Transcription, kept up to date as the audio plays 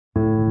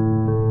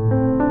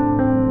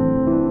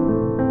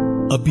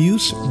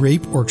Abuse,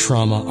 rape, or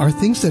trauma are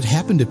things that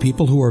happen to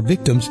people who are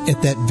victims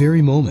at that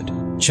very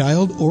moment.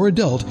 Child or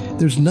adult,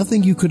 there's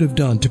nothing you could have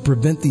done to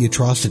prevent the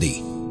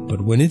atrocity.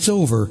 But when it's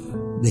over,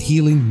 the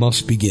healing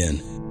must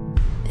begin.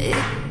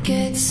 It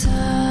gets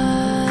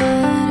harder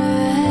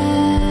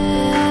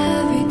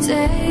every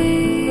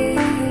day.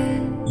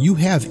 You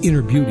have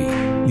inner beauty,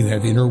 you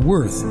have inner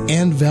worth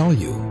and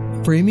value.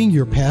 Framing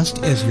your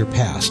past as your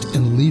past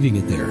and leaving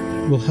it there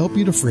will help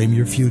you to frame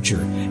your future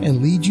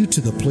and lead you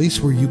to the place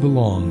where you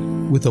belong,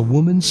 with a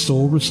woman's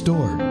soul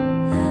restored.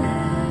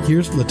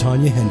 Here's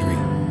LaTanya Hendry.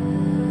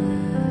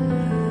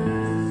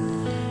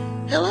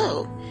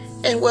 Hello,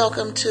 and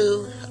welcome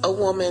to A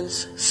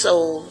Woman's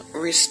Soul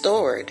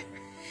Restored.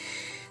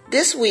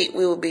 This week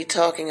we will be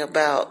talking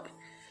about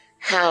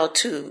how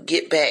to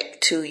get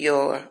back to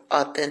your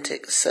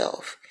authentic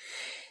self.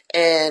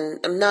 And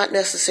I'm not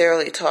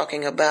necessarily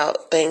talking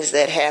about things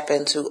that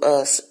happen to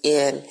us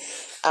in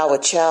our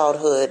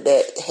childhood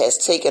that has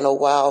taken a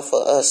while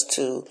for us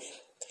to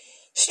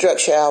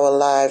structure our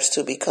lives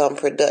to become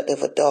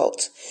productive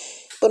adults.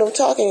 But I'm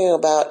talking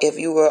about if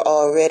you were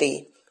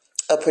already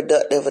a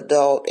productive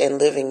adult and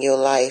living your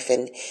life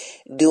and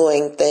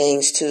doing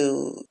things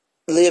to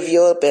live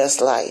your best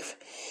life.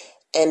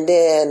 And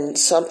then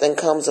something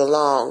comes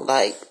along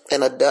like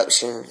an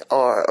abduction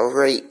or a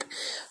rape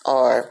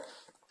or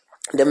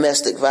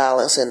domestic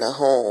violence in the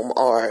home,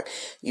 or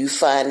you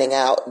finding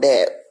out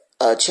that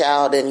a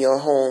child in your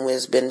home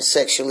has been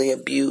sexually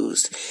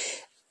abused.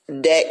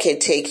 That can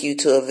take you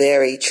to a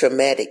very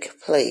traumatic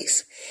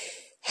place.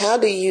 How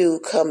do you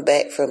come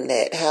back from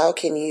that? How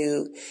can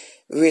you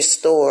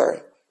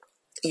restore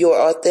your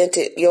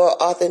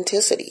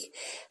authenticity?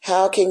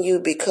 How can you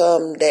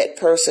become that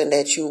person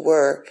that you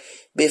were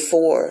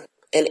before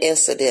an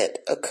incident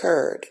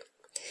occurred?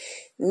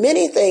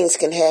 Many things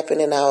can happen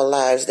in our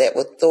lives that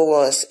would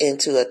throw us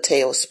into a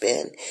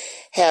tailspin,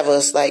 have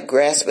us like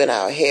grasping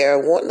our hair,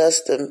 wanting us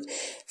to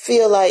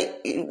feel like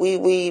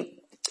we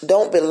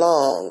don't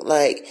belong,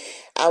 like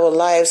our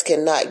lives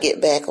cannot get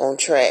back on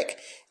track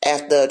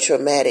after a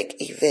traumatic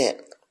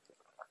event.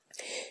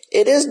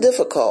 It is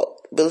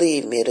difficult,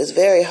 believe me. It is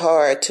very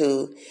hard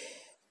to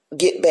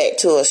get back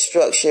to a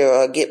structure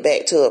or get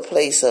back to a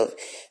place of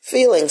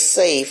feeling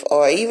safe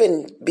or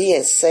even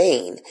being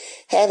sane,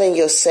 having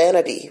your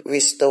sanity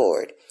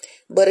restored.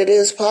 But it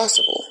is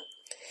possible.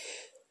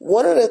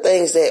 One of the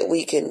things that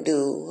we can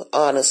do,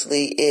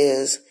 honestly,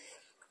 is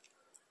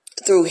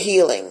through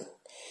healing,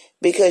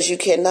 because you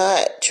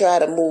cannot try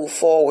to move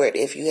forward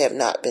if you have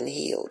not been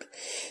healed.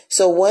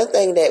 So one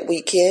thing that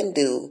we can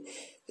do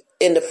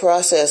in the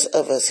process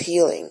of us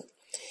healing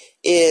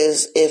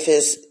is, if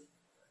it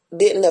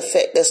didn't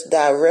affect us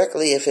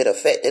directly, if it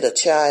affected a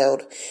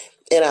child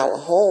in our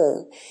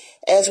home,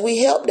 as we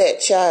help that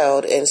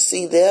child and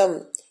see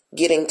them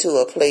getting to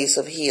a place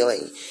of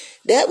healing,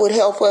 that would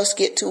help us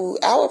get to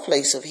our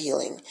place of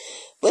healing.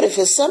 But if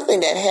it's something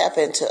that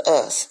happened to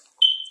us,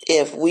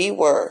 if we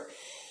were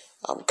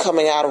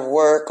coming out of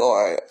work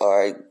or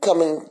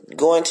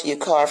going to your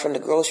car from the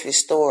grocery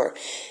store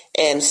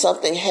and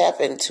something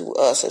happened to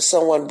us, or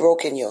someone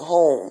broke in your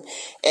home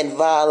and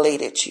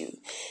violated you,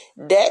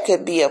 that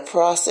could be a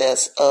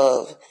process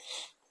of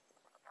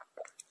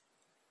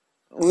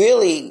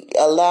really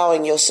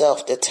allowing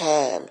yourself the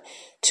time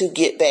to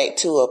get back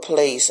to a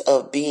place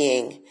of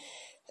being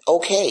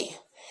okay.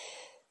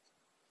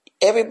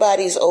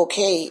 Everybody's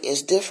okay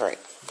is different,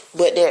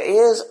 but there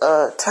is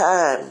a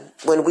time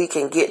when we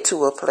can get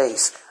to a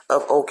place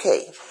of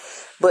okay.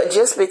 But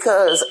just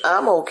because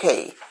I'm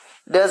okay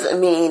doesn't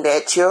mean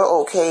that you're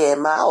okay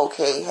and my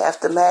okay have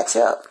to match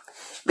up,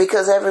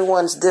 because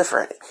everyone's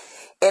different.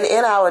 And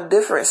in our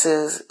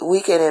differences, we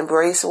can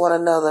embrace one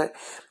another,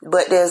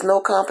 but there's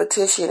no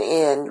competition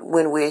in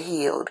when we're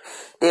healed.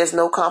 There's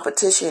no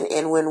competition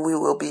in when we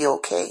will be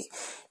okay.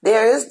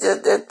 There's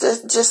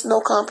just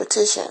no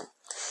competition.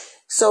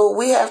 So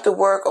we have to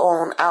work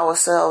on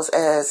ourselves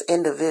as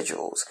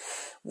individuals.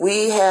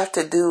 We have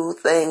to do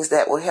things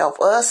that will help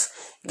us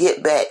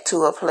get back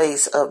to a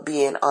place of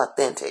being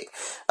authentic,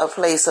 a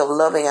place of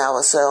loving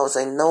ourselves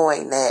and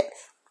knowing that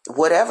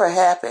whatever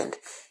happened,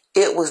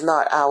 it was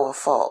not our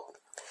fault.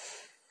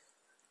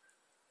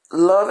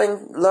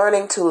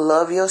 Learning to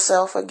love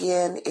yourself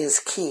again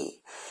is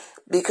key,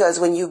 because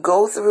when you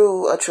go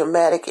through a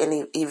traumatic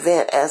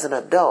event as an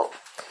adult,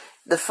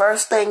 the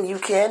first thing you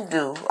can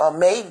do or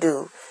may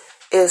do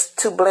is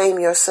to blame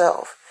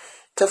yourself,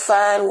 to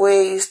find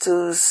ways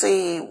to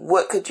see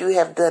what could you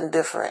have done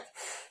different.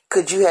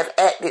 Could you have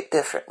acted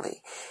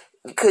differently?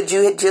 Could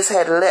you just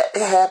have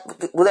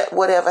let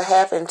whatever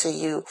happened to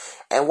you,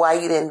 and why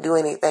you didn't do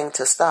anything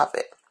to stop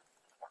it?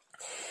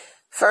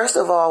 First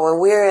of all, when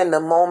we're in the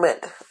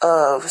moment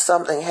of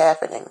something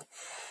happening,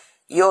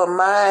 your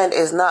mind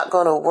is not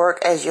going to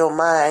work as your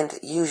mind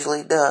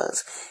usually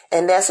does.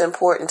 And that's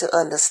important to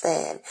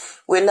understand.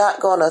 We're not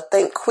going to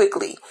think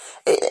quickly.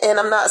 And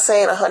I'm not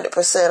saying 100%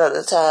 of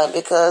the time,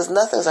 because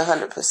nothing's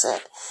 100%.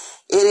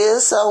 It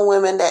is some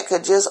women that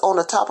could just on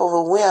the top of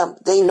a whim,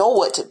 they know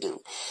what to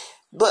do.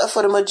 But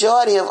for the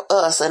majority of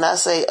us, and I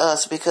say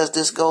us because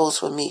this goes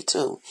for me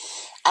too,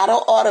 I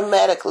don't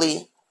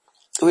automatically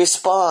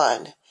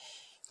respond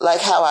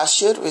like how I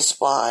should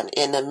respond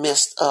in the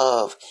midst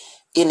of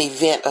an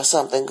event or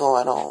something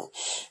going on.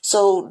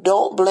 So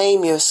don't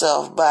blame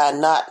yourself by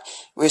not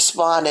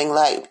responding.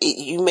 Like,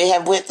 you may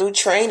have went through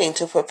training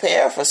to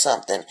prepare for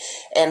something,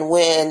 and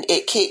when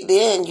it kicked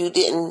in,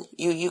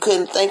 you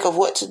couldn't think of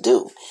what to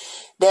do.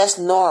 That's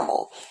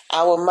normal.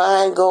 Our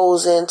mind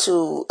goes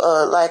into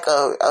like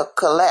a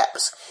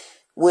collapse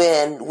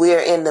when we're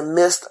in the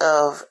midst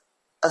of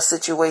a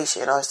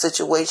situation or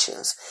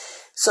situations.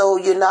 So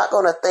you're not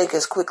going to think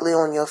as quickly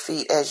on your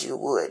feet as you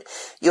would.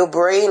 Your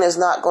brain is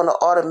not going to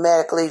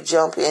automatically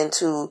jump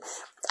into,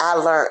 I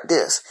learned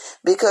this,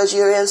 because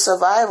you're in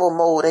survival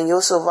mode, and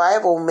your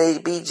survival may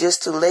be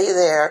just to lay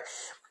there,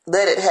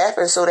 let it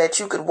happen so that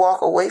you could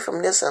walk away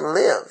from this and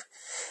live.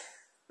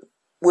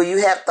 Will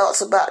you have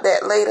thoughts about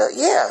that later?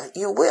 Yeah,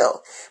 you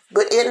will.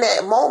 But in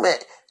that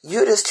moment,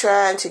 you're just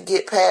trying to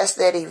get past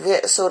that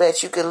event so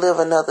that you can live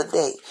another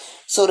day.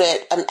 So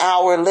that an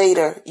hour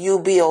later,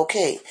 you'll be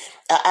okay.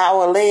 An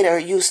hour later,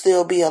 you'll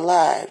still be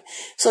alive.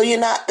 So you're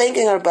not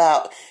thinking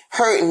about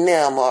hurting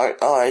them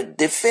or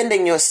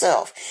defending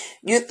yourself.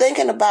 You're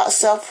thinking about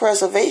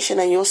self-preservation,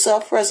 and your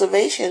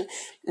self-preservation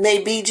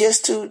may be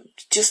just to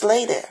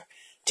lay there.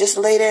 Just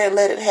lay there and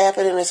let it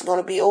happen, and it's going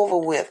to be over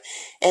with.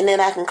 And then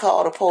I can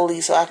call the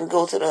police, or I can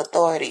go to the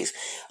authorities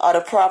or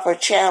the proper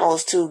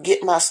channels to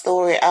get my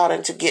story out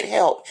and to get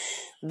help.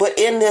 But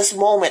in this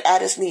moment, I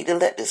just need to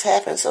let this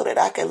happen so that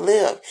I can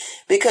live.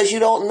 Because you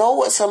don't know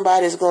what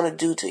somebody's going to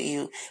do to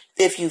you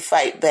if you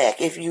fight back,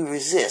 if you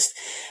resist.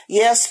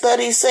 Yes,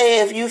 studies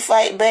say if you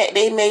fight back,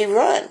 they may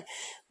run.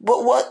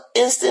 But what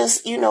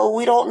instance, we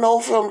don't know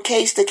from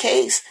case to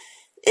case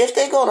if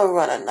they're going to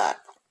run or not.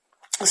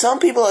 Some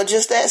people are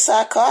just that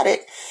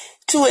psychotic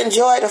to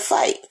enjoy the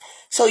fight.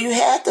 So you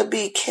have to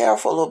be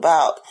careful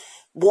about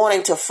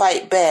wanting to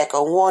fight back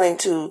or wanting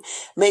to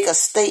make a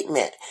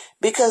statement,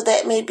 because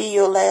that may be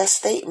your last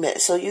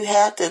statement. So you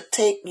have to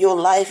take your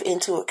life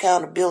into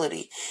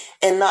accountability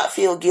and not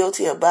feel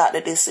guilty about the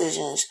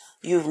decisions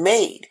you've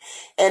made.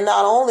 And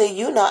not only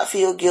you not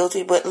feel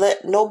guilty, but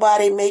let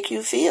nobody make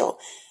you feel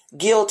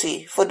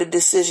guilty for the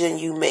decision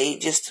you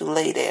made just to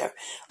lay there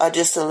or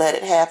just to let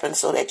it happen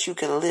so that you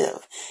can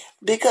live.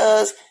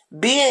 Because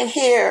being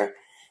here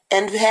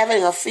and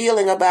having a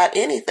feeling about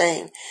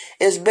anything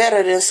is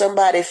better than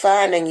somebody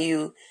finding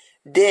you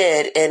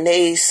dead and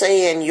they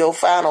saying your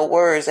final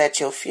words at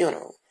your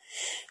funeral.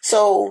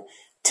 So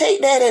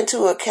take that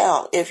into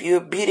account if you're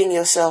beating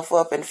yourself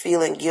up and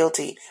feeling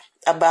guilty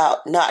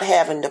about not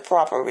having the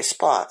proper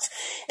response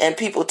and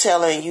people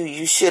telling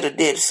you should have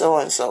did so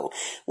and so.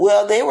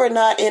 Well, they were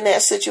not in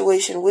that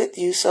situation with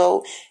you,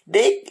 so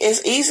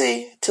it's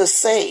easy to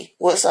say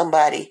what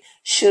somebody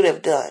should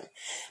have done.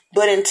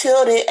 But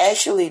until they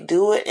actually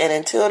do it, and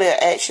until they're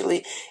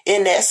actually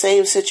in that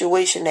same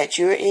situation that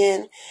you're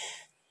in,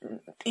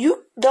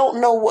 you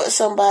don't know what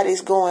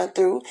somebody's going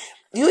through.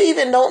 You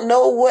even don't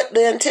know what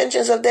the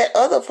intentions of that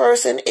other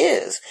person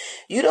is.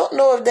 You don't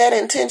know if that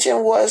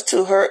intention was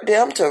to hurt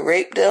them, to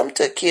rape them,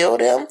 to kill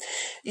them.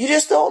 You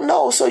just don't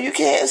know. So you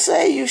can't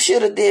say you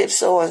should have did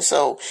so and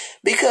so.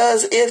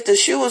 Because if the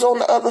shoe was on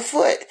the other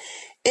foot,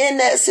 in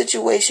that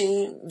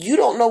situation, you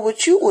don't know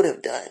what you would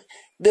have done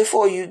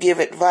before you give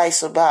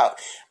advice about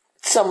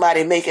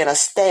somebody making a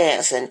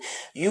stance and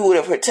you would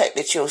have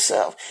protected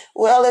yourself.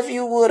 Well, if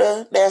you would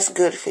have, that's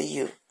good for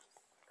you.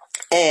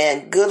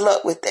 And good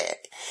luck with that.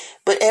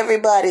 But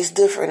everybody's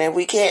different, and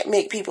we can't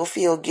make people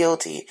feel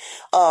guilty,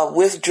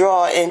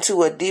 withdraw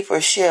into a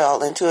deeper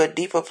shell, into a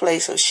deeper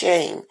place of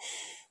shame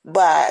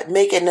by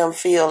making them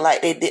feel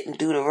like they didn't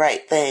do the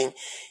right thing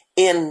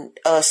in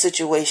a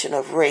situation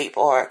of rape,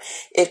 or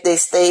if they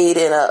stayed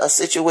in a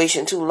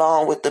situation too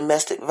long with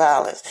domestic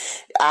violence.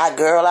 I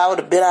would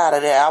have been out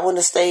of there. I wouldn't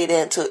have stayed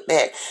there and took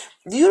that.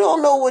 You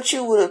don't know what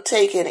you would have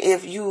taken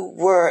if you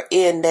were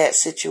in that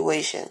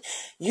situation.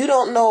 You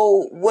don't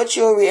know what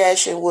your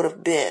reaction would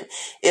have been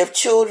if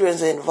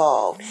children's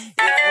involved. If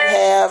you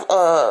have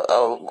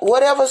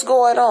whatever's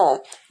going on,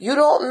 you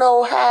don't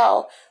know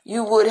how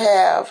you would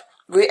have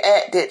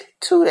reacted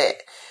to that.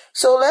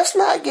 So let's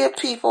not give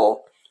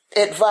people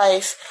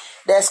advice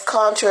that's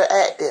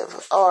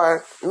counteractive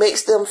or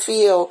makes them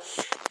feel,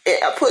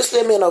 it puts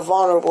them in a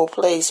vulnerable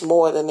place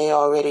more than they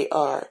already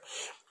are.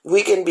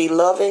 We can be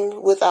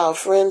loving with our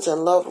friends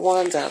and loved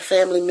ones, our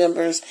family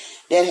members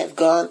that have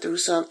gone through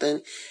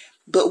something,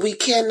 but we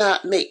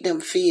cannot make them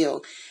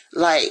feel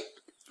like,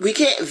 we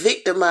can't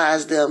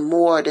victimize them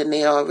more than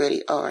they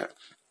already are,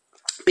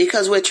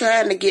 because we're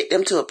trying to get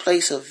them to a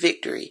place of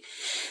victory.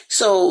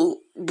 So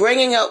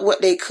bringing up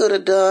what they could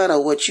have done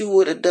or what you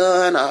would have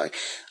done or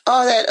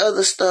all that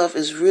other stuff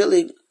is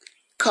really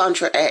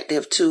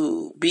counteractive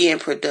to being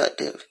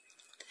productive.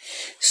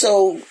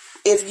 So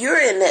if you're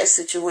in that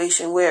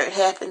situation where it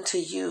happened to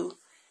you,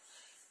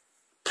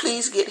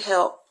 please get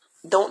help.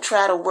 Don't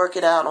try to work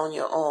it out on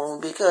your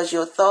own, because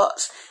your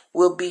thoughts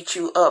will beat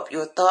you up.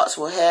 Your thoughts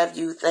will have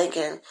you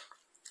thinking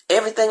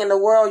everything in the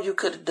world you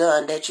could have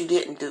done that you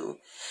didn't do.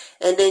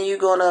 And then you're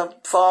going to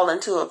fall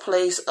into a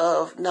place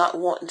of not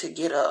wanting to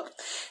get up,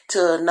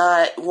 to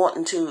not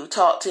wanting to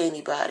talk to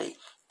anybody,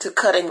 to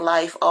cutting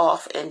life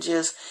off and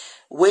just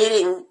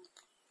waiting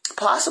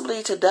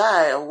possibly to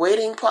die, or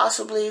waiting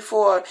possibly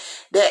for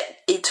that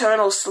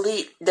eternal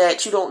sleep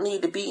that you don't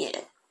need to be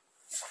in.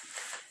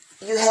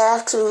 You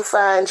have to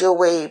find your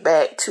way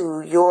back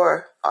to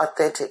your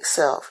authentic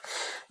self.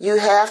 You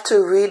have to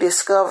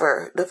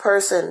rediscover the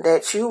person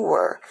that you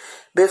were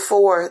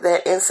before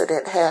that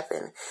incident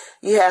happened.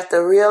 You have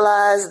to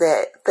realize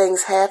that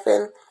things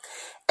happen,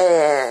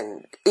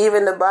 and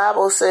even the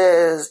Bible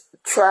says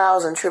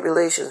trials and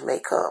tribulations may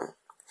come,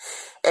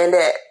 and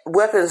that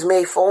weapons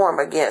may form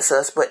against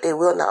us, but they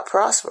will not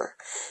prosper.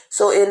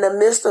 So in the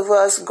midst of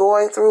us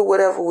going through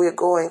whatever we're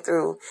going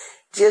through,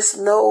 just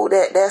know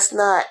that that's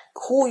not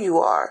who you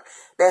are.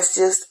 That's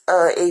just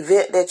an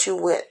event that you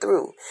went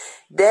through.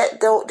 That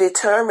don't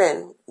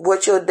determine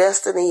what your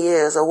destiny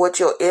is or what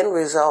your end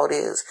result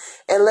is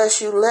unless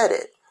you let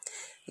it.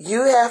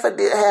 You have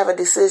a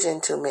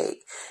decision to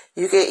make.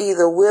 You can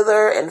either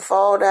wither and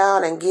fall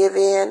down and give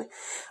in,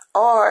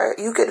 or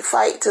you could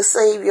fight to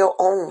save your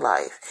own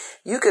life.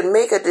 You could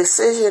make a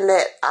decision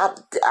that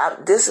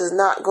this is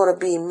not going to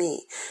be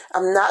me.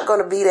 I'm not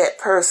going to be that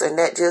person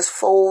that just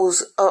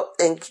folds up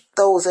and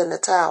throws in the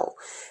towel.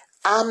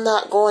 I'm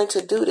not going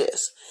to do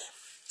this.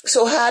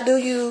 So what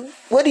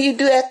do you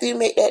do after you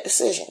make that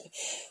decision?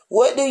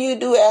 What do you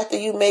do after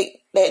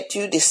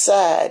you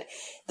decide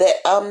that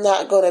I'm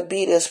not going to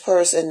be this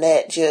person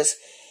that just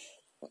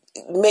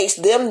makes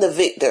them the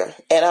victor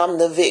and I'm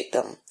the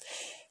victim?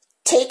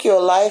 Take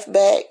your life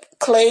back,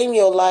 claim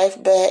your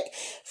life back,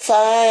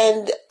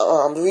 find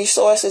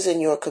resources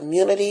in your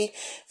community,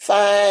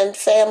 find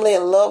family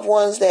and loved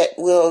ones that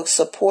will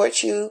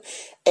support you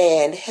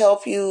and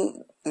help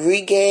you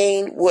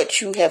regain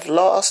what you have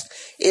lost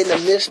in the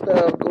midst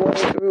of going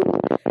through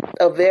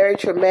a very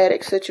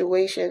traumatic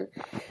situation.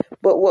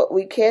 But what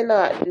we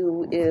cannot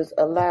do is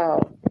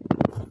allow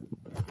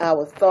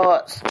our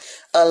thoughts,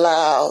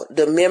 allow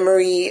the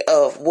memory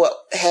of what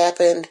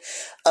happened,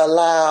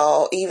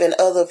 allow even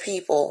other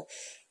people,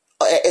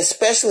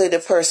 especially the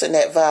person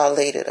that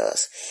violated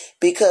us.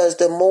 Because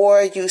the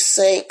more you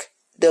sink,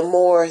 the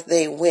more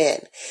they win.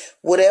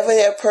 Whatever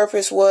their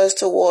purpose was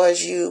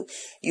towards you,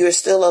 you're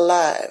still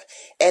alive.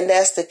 And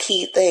that's the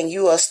key thing.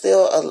 You are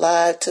still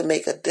alive to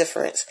make a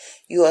difference.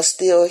 You are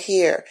still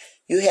here.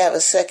 You have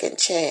a second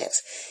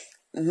chance.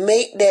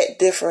 Make that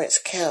difference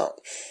count.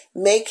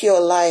 Make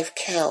your life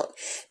count.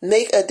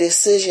 Make a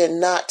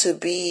decision not to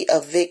be a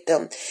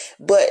victim,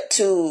 but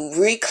to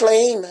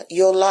reclaim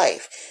your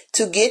life,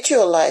 to get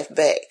your life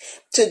back,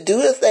 to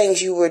do the things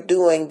you were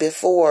doing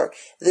before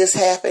this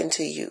happened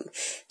to you,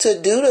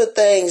 to do the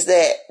things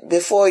that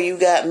before you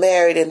got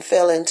married and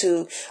fell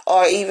into,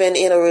 or even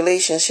in a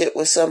relationship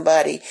with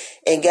somebody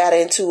and got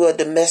into a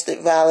domestic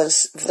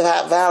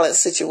violence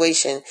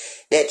situation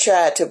that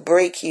tried to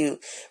break you,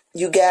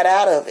 you got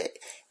out of it.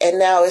 And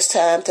now it's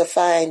time to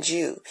find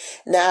you.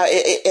 Now,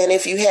 and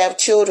if you have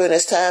children,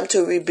 it's time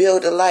to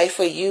rebuild a life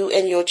for you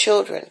and your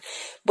children.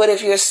 But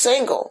if you're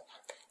single,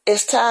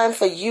 it's time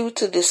for you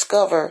to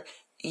discover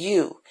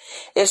you.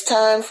 It's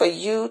time for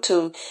you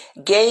to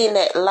gain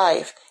that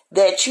life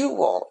that you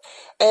want.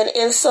 And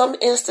in some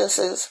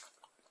instances,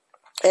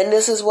 and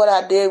this is what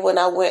I did when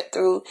I went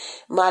through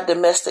my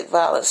domestic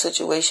violence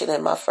situation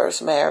in my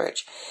first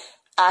marriage,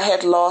 I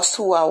had lost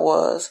who I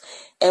was.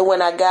 And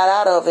when I got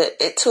out of it,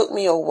 it took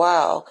me a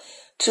while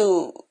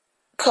to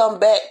come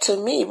back to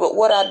me. But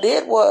what I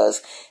did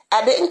was,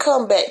 I didn't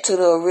come back to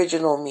the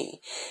original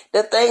me.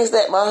 The things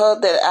that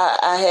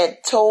I had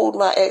told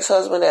my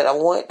ex-husband that I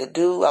wanted to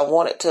do, I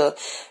wanted to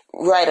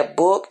write a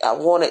book, I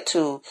wanted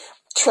to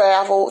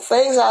travel,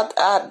 things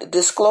I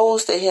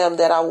disclosed to him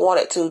that I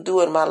wanted to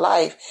do in my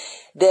life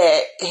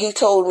that he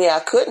told me I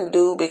couldn't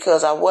do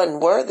because I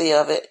wasn't worthy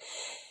of it.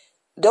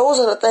 Those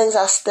are the things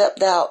I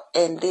stepped out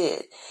and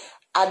did.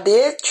 I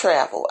did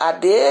travel. I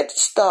did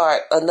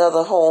start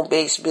another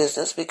home-based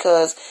business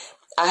because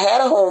I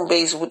had a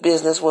home-based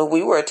business when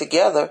we were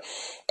together,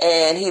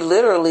 and he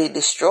literally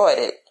destroyed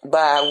it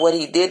by what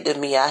he did to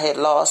me. I had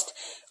lost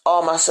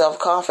all my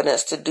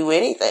self-confidence to do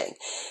anything.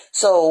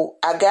 So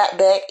I got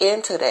back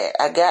into that.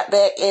 I got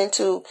back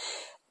into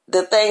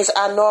the things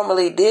I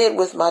normally did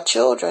with my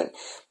children.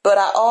 But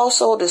I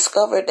also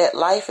discovered that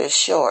life is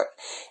short.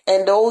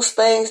 And those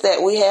things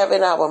that we have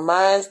in our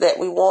minds that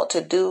we want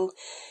to do,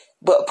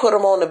 but put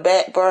them on the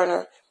back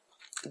burner,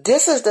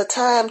 this is the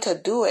time to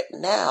do it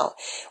now,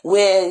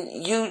 when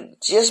you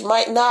just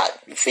might not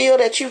feel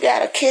that you got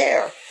to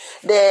care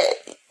that,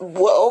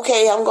 well,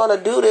 okay, I'm going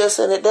to do this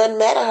and it doesn't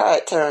matter how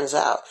it turns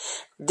out.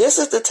 This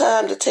is the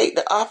time to take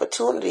the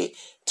opportunity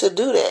to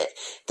do that.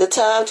 The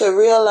time to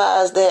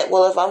realize that,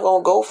 well, if I'm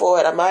going to go for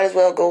it, I might as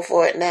well go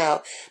for it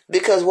now,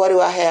 because what do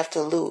I have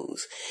to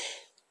lose?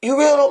 You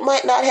really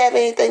might not have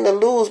anything to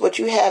lose, but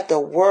you have the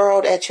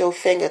world at your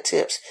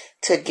fingertips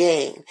to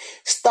gain.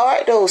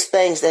 Start those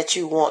things that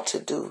you want to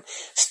do.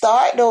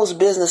 Start those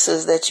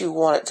businesses that you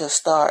wanted to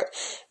start.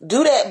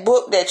 Do that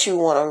book that you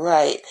want to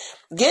write.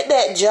 Get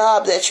that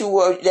job that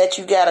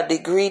you got a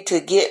degree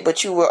to get,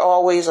 but you were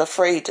always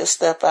afraid to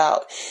step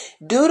out.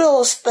 Do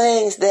those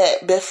things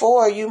that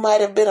before you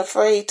might have been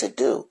afraid to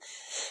do.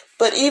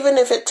 But even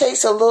if it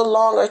takes a little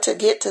longer to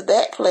get to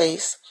that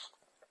place,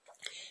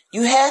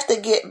 you have to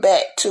get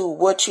back to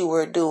what you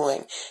were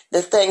doing,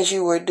 the things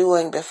you were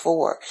doing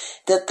before,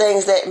 the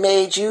things that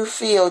made you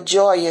feel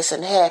joyous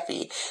and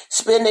happy,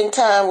 spending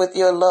time with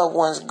your loved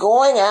ones,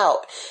 going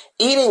out,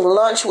 eating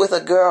lunch with a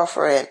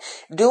girlfriend,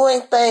 doing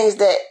things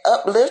that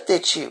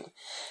uplifted you.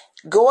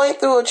 Going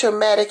through a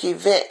traumatic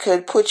event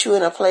could put you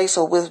in a place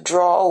of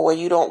withdrawal where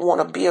you don't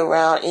want to be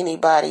around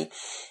anybody.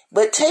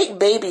 But take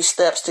baby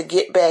steps to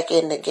get back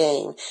in the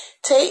game.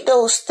 Take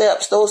those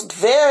steps, those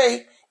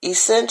very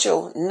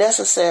essential,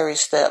 necessary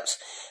steps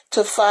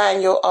to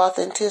find your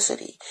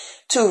authenticity,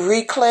 to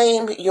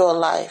reclaim your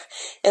life.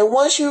 And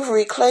once you've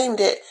reclaimed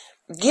it,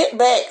 get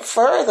back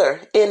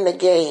further in the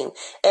game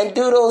and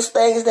do those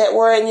things that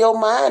were in your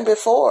mind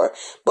before,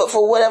 but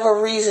for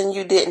whatever reason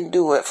you didn't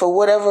do it. For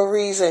whatever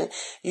reason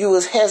you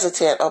was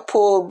hesitant or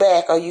pulled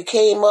back, or you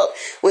came up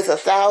with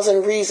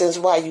 1,000 reasons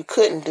why you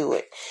couldn't do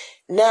it.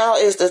 Now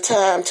is the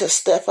time to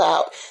step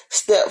out,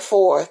 step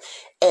forth,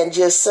 and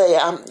just say,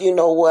 you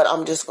know what,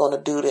 I'm just going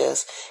to do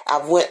this.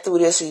 I've went through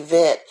this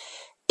event.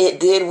 It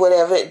did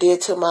whatever it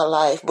did to my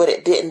life, but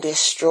it didn't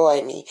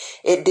destroy me.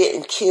 It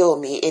didn't kill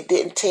me. It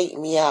didn't take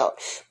me out.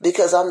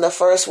 Because I'm the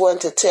first one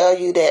to tell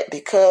you that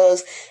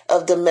because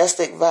of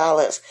domestic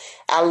violence,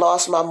 I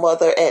lost my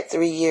mother at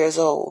 3 years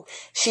old.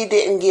 She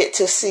didn't get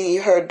to see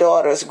her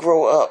daughters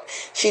grow up.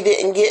 She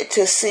didn't get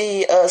to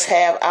see us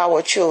have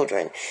our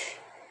children.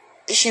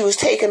 She was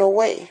taken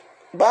away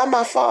by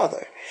my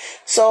father.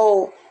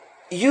 So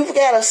you've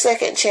got a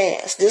second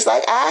chance, just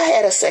like I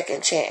had a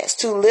second chance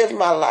to live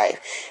my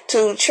life,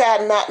 to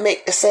try not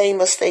make the same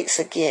mistakes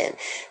again,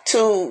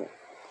 to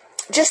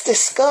just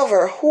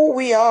discover who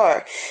we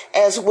are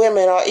as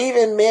women, or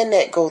even men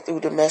that go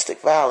through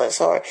domestic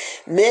violence, or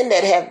men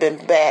that have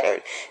been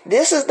battered.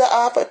 This is the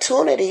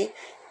opportunity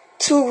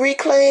to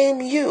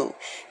reclaim you.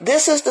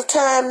 This is the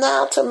time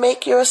now to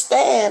make your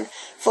stand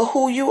for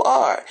who you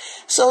are.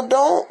 So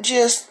don't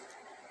just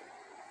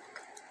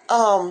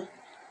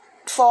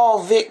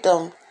fall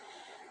victim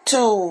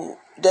to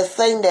the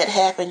thing that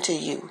happened to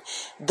you.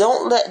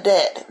 Don't let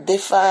that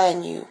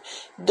define you.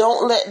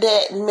 Don't let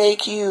that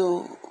make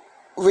you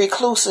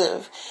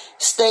reclusive,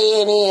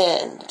 staying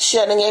in,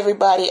 shutting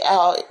everybody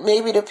out.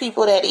 Maybe the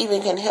people that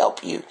even can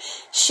help you,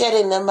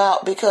 shutting them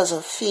out because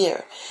of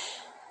fear.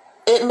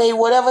 It may,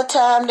 whatever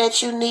time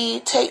that you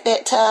need, take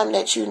that time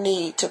that you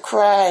need to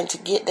cry and to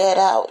get that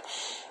out.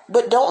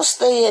 But don't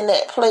stay in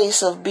that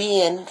place of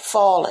being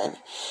fallen,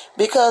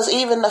 because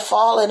even the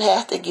fallen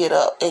have to get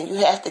up, and you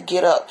have to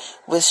get up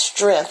with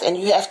strength, and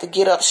you have to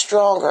get up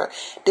stronger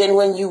than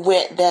when you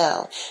went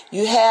down.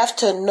 You have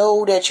to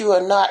know that you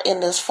are not in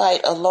this fight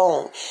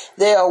alone.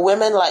 There are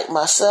women like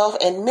myself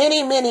and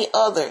many, many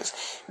others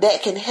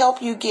that can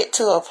help you get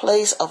to a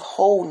place of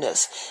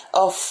wholeness,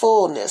 of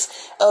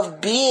fullness,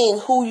 of being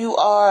who you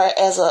are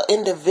as an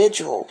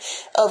individual,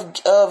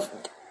 of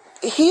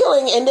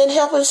healing, and then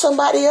helping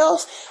somebody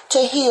else to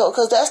heal,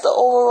 because that's the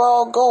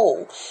overall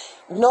goal.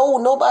 No,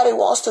 nobody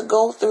wants to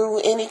go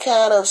through any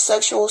kind of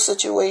sexual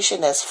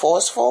situation that's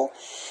forceful.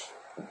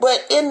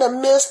 But in the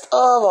midst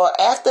of, or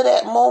after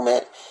that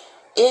moment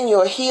in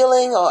your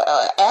healing, or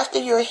after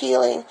your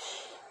healing,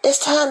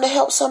 it's time to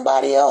help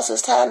somebody else.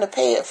 It's time to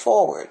pay it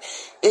forward.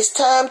 It's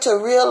time to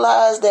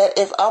realize that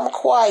if I'm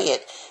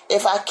quiet,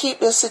 if I keep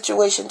this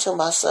situation to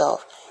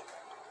myself,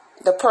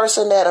 the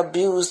person that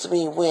abused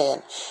me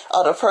wins,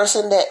 or the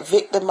person that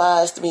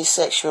victimized me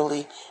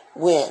sexually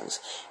wins.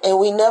 And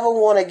we never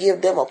want to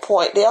give them a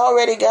point. They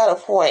already got a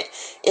point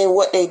in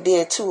what they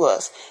did to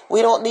us.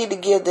 We don't need to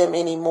give them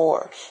any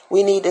more.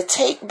 We need to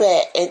take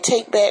back, and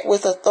take back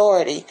with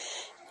authority,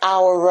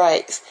 our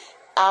rights,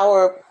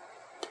 our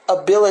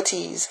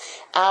abilities,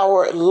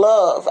 our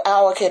love,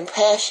 our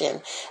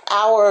compassion,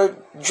 our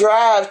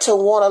drive to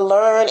want to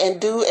learn and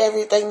do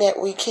everything that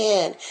we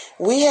can.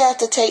 We have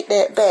to take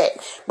that back.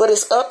 But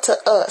it's up to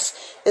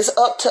us. It's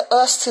up to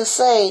us to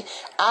say,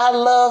 I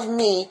love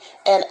me,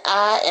 and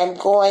I am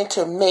going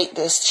to make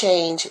this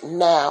change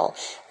now.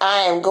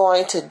 I am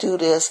going to do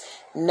this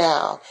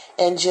now.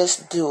 And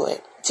just do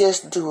it.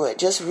 Just do it.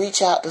 Just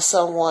reach out to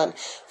someone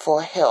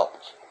for help.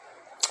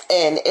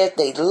 And if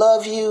they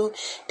love you,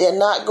 they're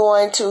not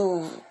going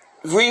to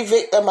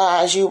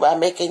re-victimize you by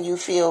making you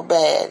feel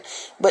bad,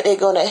 but they're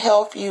going to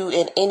help you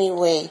in any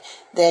way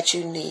that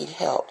you need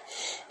help.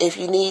 If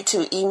you need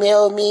to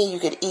email me, you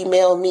can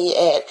email me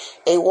at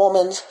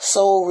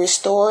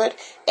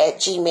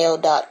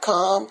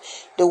awomanssoulrestored@gmail.com.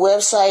 The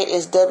website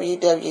is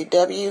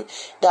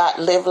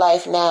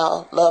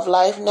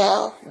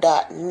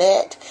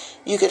www.livelifenow.lovelifenow.net.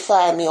 You can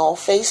find me on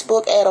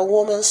Facebook at A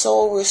Woman's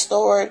Soul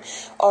Restored,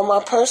 or my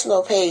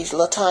personal page,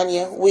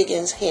 LaTanya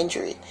Wiggins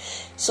Hendry.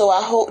 So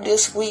I hope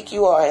this week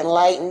you are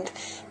enlightened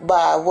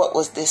by what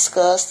was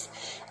discussed.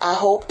 I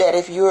hope that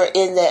if you're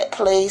in that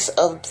place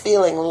of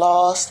feeling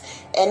lost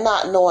and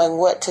not knowing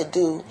what to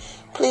do,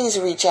 please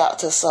reach out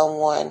to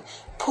someone.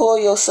 Pull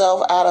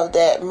yourself out of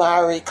that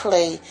miry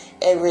clay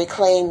and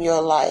reclaim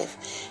your life.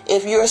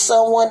 If you're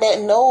someone that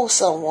knows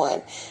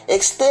someone,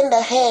 extend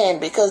a hand,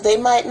 because they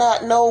might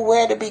not know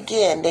where to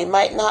begin. They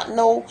might not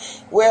know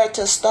where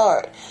to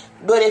start.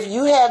 But if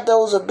you have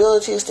those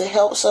abilities to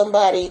help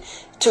somebody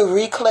to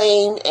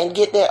reclaim and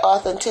get their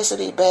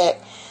authenticity back,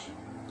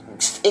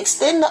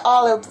 extend the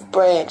olive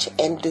branch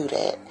and do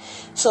that.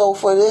 So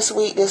for this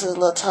week, this is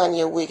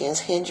LaTanya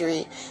Wiggins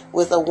Hendry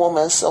with A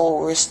Woman's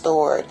Soul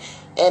Restored.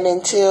 And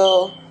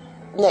until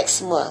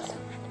next month,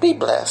 be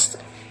blessed.